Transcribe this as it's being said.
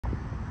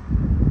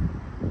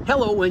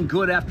Hello and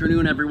good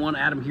afternoon, everyone.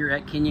 Adam here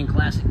at Kenyon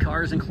Classic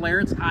Cars in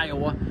Clarence,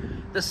 Iowa.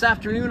 This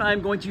afternoon, I'm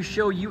going to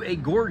show you a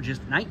gorgeous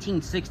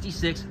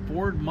 1966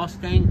 Ford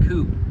Mustang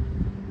Coupe.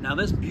 Now,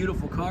 this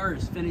beautiful car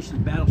is finished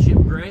in battleship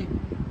gray.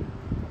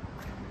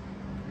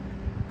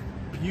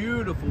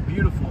 Beautiful,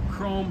 beautiful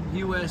chrome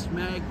US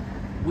mag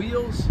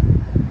wheels.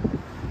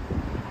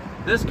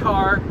 This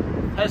car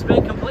has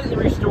been completely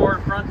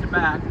restored front to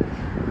back.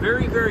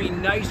 Very, very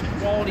nice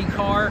quality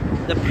car.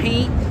 The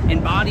paint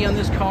and body on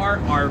this car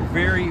are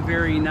very,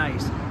 very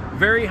nice.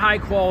 Very high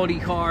quality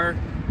car.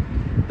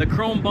 The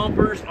chrome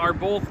bumpers are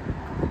both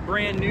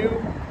brand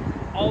new.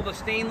 All the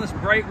stainless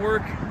bright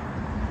work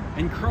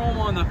and chrome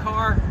on the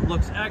car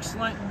looks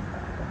excellent.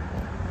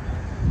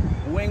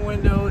 The wing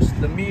windows,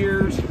 the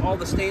mirrors, all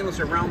the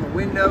stainless around the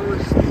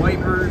windows, the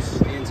wipers,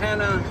 the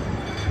antenna.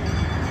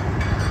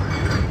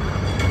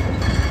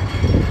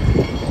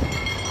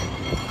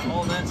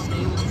 All that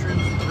stainless trim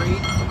is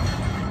great.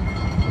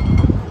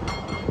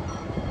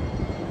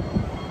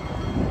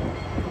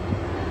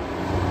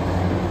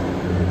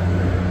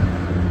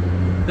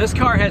 This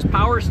car has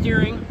power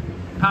steering,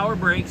 power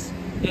brakes.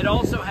 It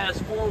also has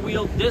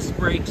four-wheel disc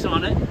brakes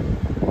on it.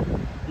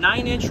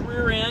 9-inch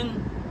rear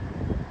end.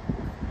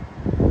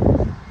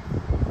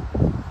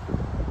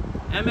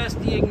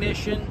 MSD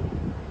ignition.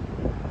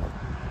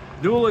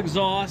 Dual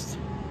exhaust.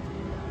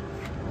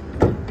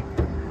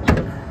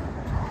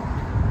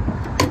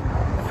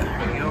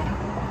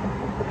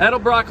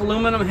 Edelbrock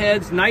aluminum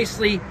heads,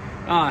 nicely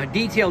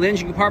detailed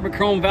engine compartment,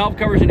 chrome valve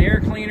covers and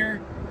air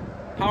cleaner,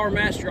 Power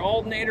Master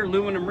alternator,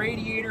 aluminum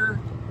radiator,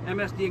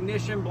 MSD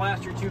ignition,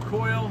 Blaster 2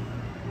 coil.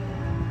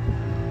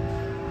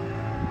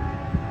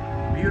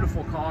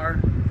 Beautiful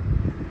car.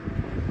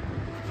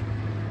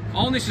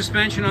 All new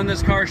suspension on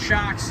this car,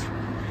 shocks.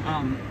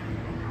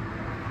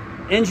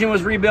 Engine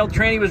was rebuilt,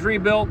 tranny was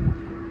rebuilt,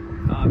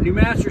 new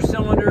master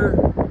cylinder,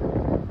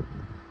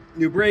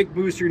 new brake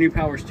booster, new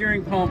power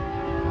steering pump.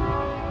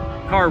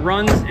 Car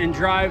runs and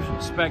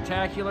drives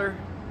spectacular.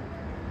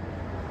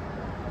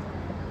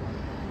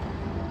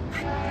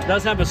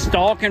 Does have a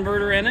stall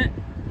converter in it.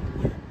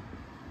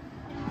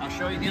 I'll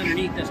show you the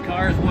underneath this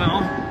car as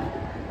well.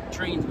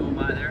 Train's going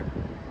by there.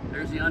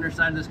 There's the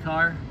underside of this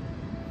car.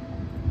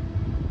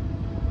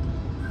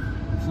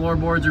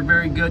 Floorboards are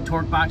very good.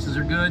 Torque boxes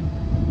are good.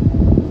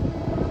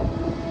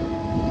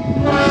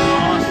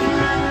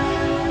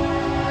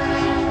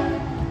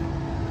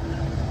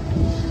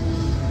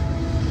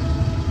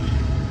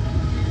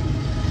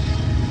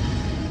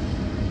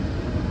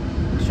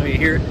 Show you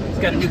here, it's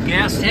got a new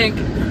gas tank,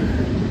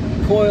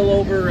 coil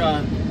over,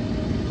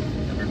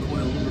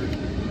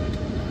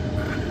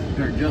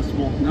 they're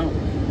adjustable, no,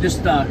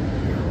 just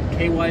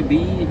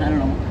KYB, I don't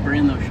know what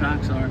brand those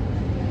shocks are.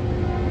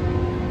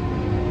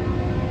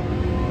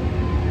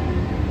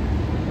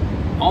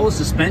 All the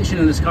suspension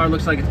in this car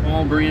looks like it's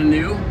all brand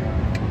new.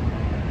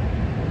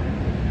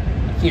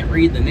 I can't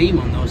read the name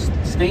on those.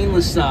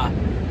 Stainless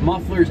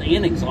mufflers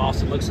and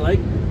exhaust, it looks like.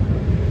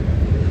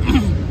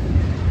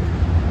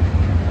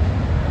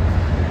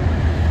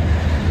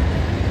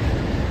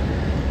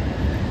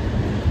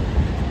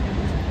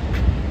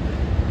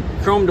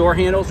 Chrome door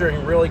handles are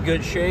in really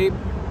good shape.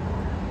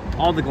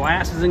 All the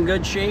glass is in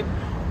good shape.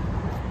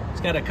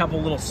 It's got a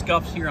couple little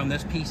scuffs here on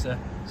this piece of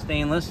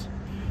stainless.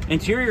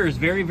 Interior is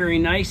very, very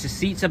nice. The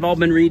seats have all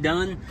been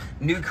redone.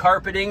 New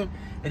carpeting.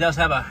 It does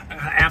have a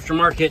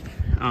aftermarket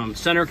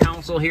center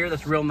console here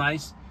that's real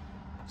nice.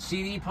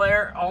 CD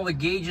player, all the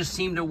gauges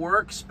seem to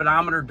work.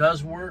 Speedometer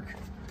does work.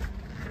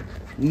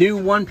 New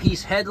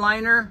one-piece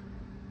headliner.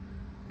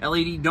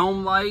 LED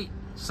dome light.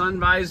 Sun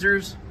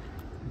visors.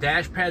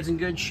 Dash pad's in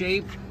good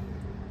shape.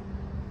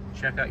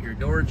 Check out your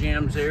door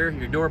jambs there.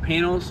 Your door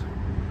panels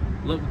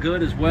look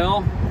good as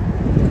well.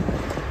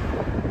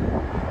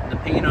 The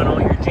paint on all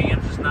your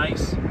jambs is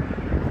nice.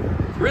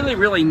 Really,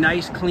 really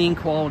nice, clean,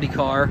 quality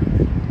car.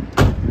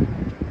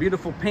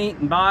 Beautiful paint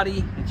and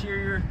body,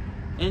 interior.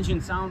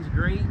 Engine sounds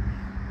great.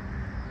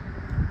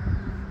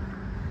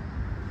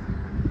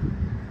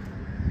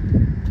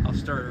 I'll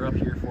start her up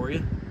here for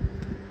you.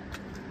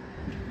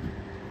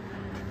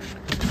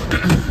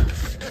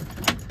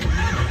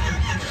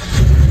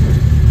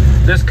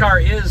 This car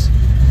is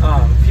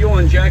fuel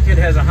injected,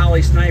 has a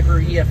Holley Sniper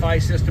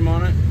EFI system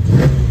on it.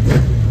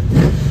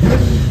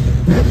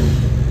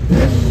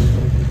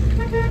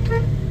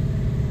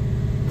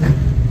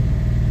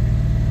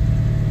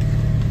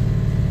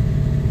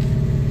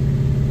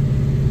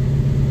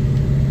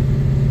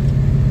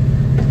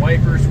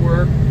 Wipers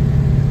work.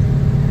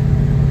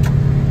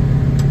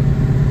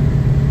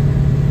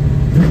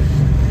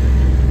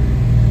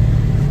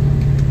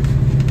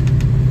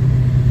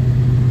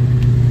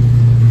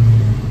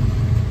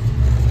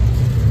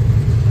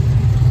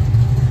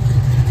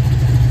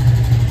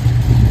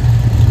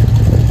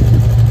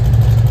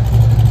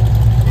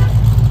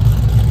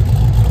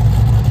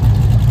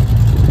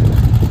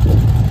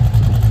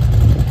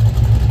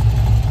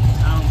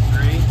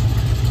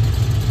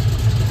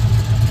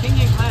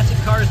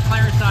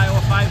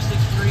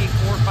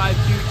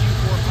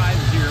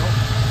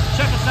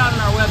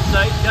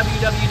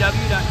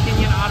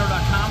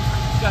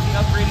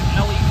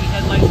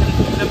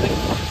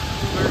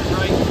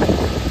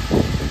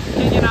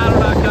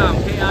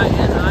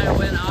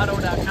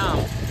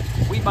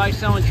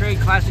 sell, and trade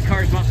classic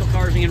cars, muscle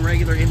cars, and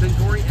regular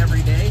inventory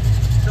every day.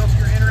 So if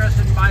you're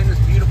interested in buying this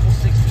beautiful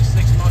 66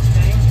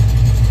 Mustang,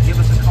 give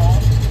us a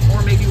call. Or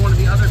maybe one of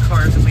the other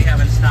cars that we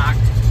have in stock.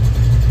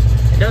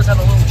 It does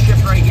have a little chip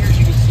right here, as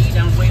you can see,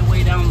 down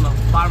way down the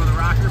bottom of the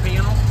rocker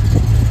panel.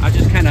 I was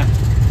just kind of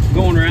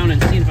going around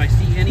and seeing if I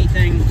see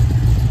anything.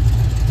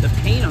 The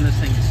paint on this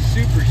thing is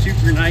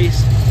super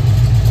nice.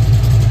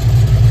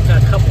 Got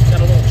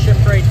a little chip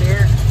right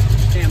there.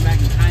 Stand back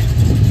in time.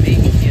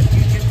 Maybe see a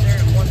few chips there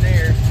and one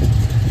there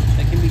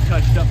that can be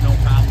touched up, no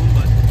problem.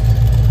 But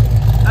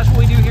that's what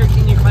we do here at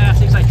King of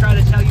Classics. I try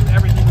to tell you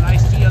everything that I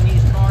see on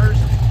these cars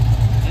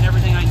and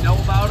everything I know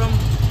about them.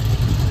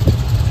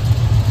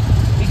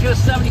 Because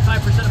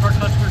 75% of our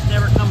customers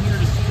never come here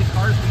to see the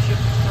cars. We ship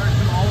cars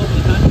from all over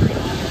the country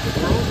and all over the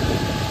world.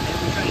 And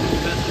we try to do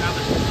the best job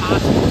as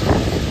possible.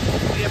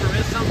 If we ever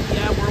miss something,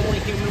 yeah, we're only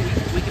human.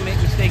 We can make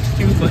mistakes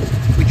too, but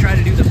we try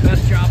to do the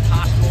best job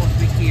possible as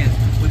we can.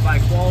 We buy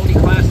quality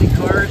classic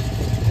cars,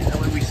 and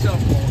that way we sell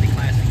quality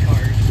classic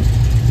cars.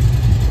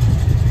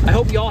 I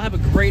hope you all have a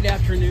great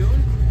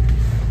afternoon.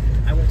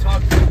 I will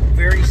talk to you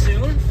very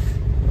soon.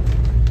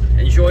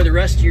 Enjoy the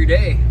rest of your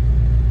day.